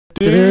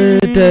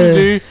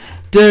This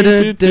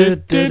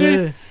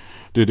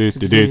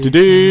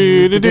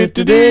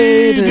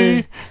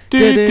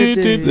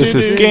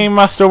is Game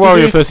Master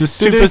Warrior vs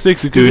Super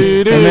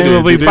 62, and they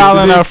will be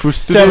battling out through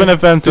 7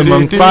 events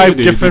among 5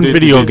 different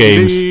video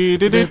games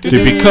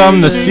to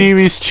become the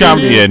series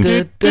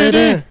champion.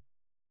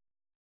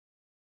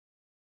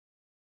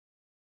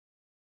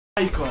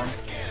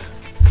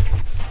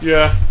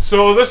 Yeah,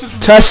 so this is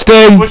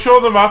testing. We'll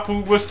show the map.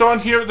 We're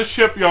starting here at the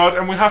shipyard,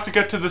 and we have to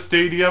get to the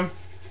stadium.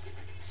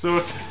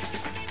 So,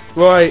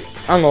 Right,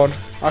 hang on.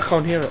 I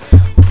can't hear it.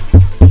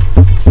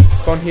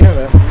 Can't hear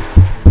it.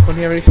 Can't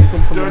hear anything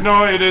come from it.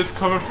 No, it is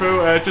coming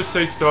through. Just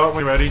say start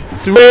when you're ready.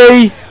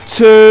 3,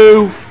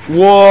 2,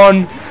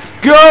 1,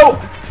 go!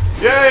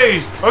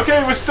 Yay!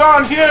 Okay, we're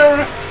starting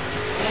here.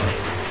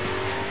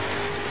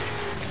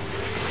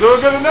 So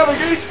we're gonna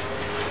navigate.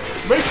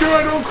 Make sure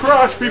I don't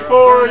crash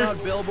before. There are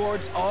burnout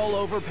billboards all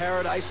over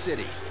Paradise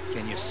City.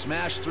 Can you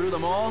smash through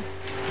them all?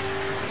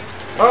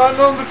 And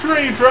on the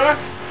train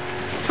tracks.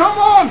 Come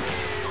on!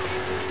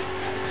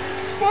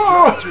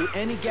 Drive through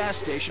any gas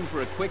station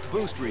for a quick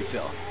boost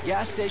refill.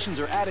 Gas stations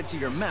are added to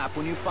your map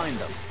when you find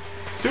them.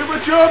 Super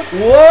jump! Whoa!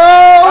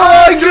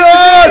 Oh my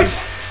god!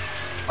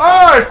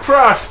 Oh, I've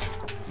crashed!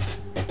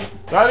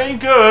 That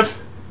ain't good.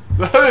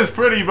 That is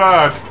pretty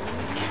bad.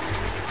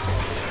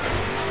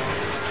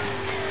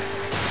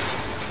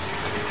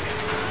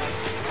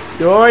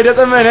 You're alright at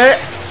the minute.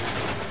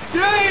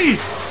 Yay!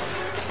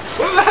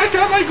 Where the heck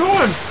am I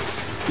going?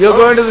 You're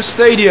going to the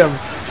stadium.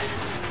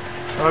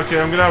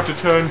 Okay, I'm gonna have to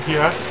turn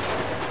here.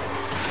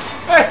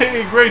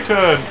 Hey, great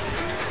turn!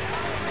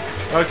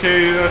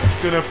 Okay,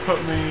 that's gonna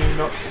put me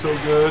not so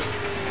good.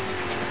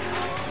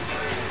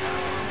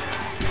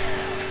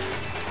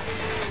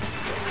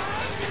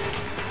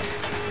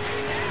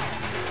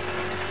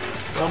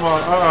 Come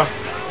on,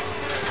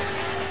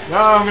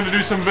 now I'm gonna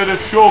do some bit of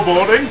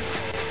showboarding.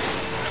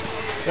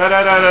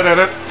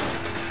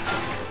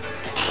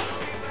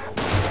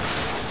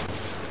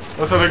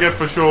 That's what I get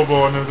for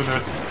showboarding, isn't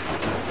it?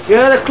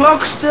 Yeah, the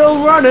clock's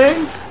still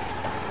running.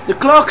 The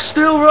clock's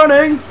still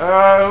running.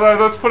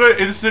 Let's put it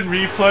instant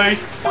replay.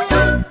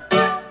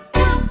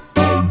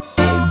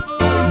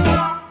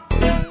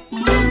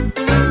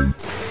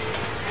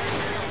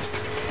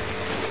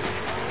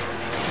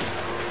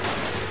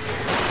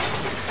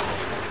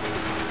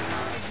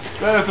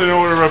 There's an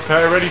order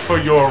repair, ready for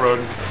your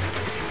run.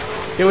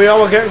 Here we are,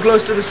 we're getting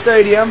close to the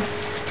stadium.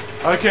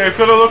 Okay, I've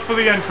got to look for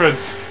the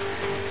entrance.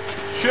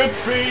 Should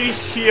be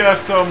here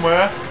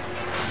somewhere.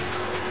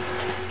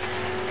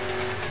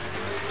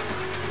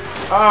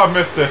 Ah,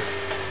 missed it.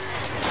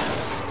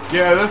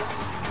 Yeah,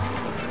 this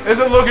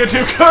isn't looking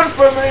too good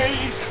for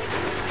me.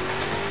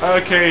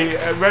 Okay,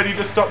 ready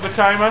to stop the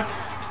timer?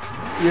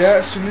 Yeah,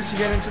 as soon as you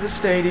get into the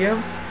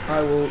stadium,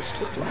 I will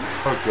stop.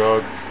 Oh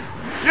god.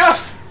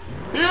 Yes!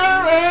 Here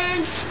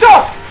and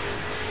stop!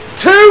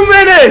 2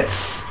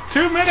 minutes!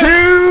 2 minutes!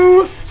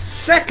 2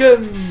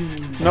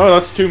 seconds! No,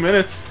 that's 2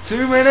 minutes.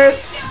 2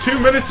 minutes? 2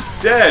 minutes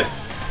dead.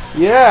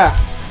 Yeah.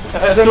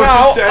 So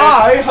now dead.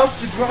 I have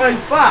to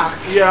drive back.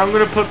 Yeah, I'm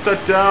gonna put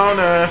that down.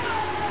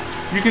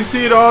 You can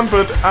see it on,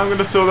 but I'm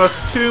gonna so that's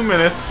 2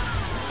 minutes.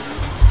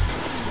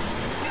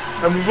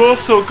 And we've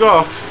also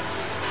got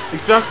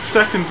exact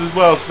seconds as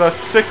well, so that's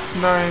 6,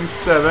 9,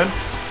 7.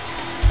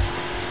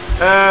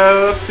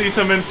 Let's see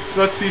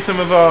some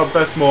of our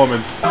best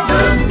moments.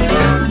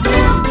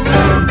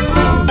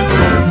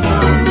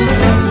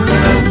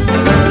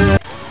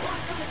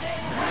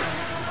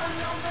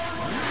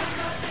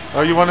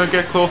 Oh, you want to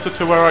get closer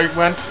to where I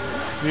went?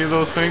 Near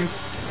those things?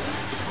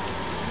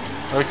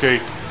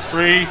 Okay,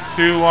 3,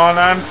 2, 1,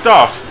 and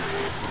start!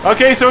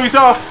 Okay, so he's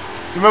off!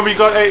 Remember, you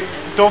got a.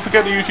 Don't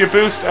forget to use your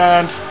boost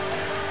and.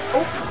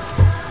 Oh!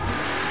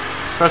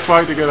 Press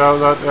right to get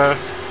out of that.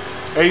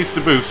 A's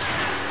to boost.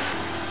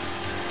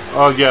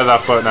 Oh, yeah,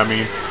 that button, I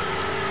mean.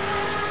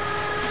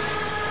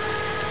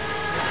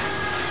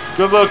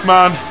 Good luck,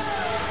 man.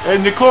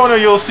 In the corner,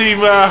 you'll see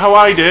how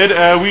I did.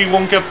 We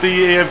won't get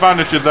the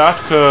advantage of that,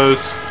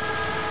 because.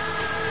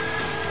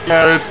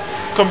 Yeah,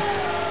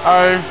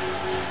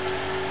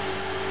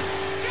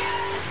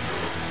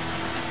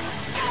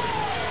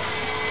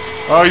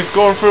 Oh, he's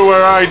going through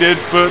where I did,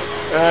 but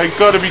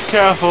gotta be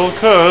careful,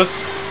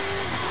 because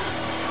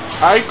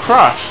I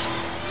crashed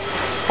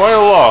quite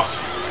a lot.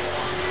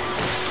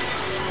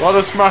 A lot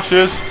of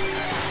smashes.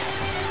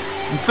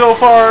 And so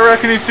far, I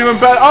reckon he's doing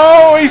better.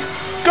 Oh, he's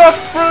got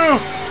through!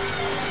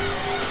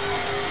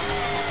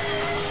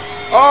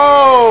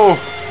 Oh!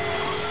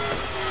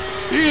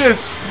 He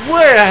is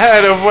way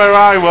ahead of where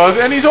I was,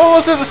 and he's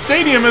almost at the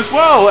stadium as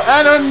well.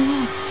 And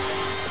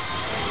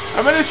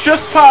I mean, it's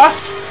just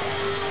passed.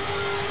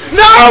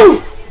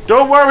 No!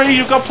 Don't worry,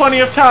 you've got plenty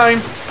of time.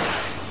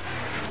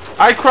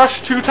 I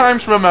crashed 2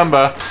 times,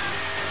 remember.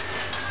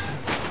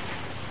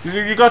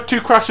 You got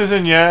 2 crashes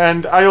in you,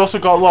 and I also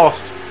got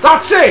lost.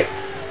 That's it!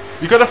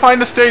 You gotta find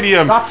the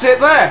stadium. That's it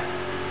there.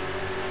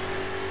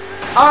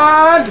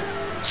 And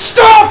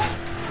stop!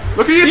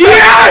 Look at you.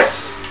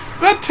 Yes!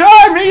 The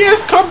time! He is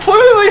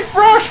completely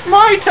fresh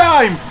my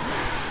time!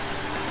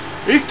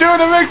 He's doing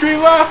a victory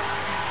lap!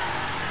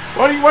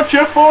 What's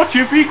your thoughts?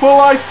 You've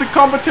equalised the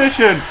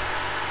competition!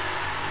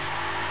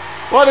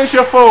 What is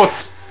your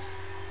thoughts?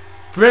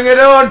 Bring it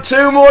on!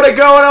 2 more to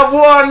go and I've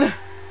won!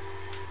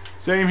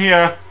 Same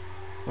here.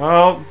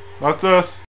 Well, that's us.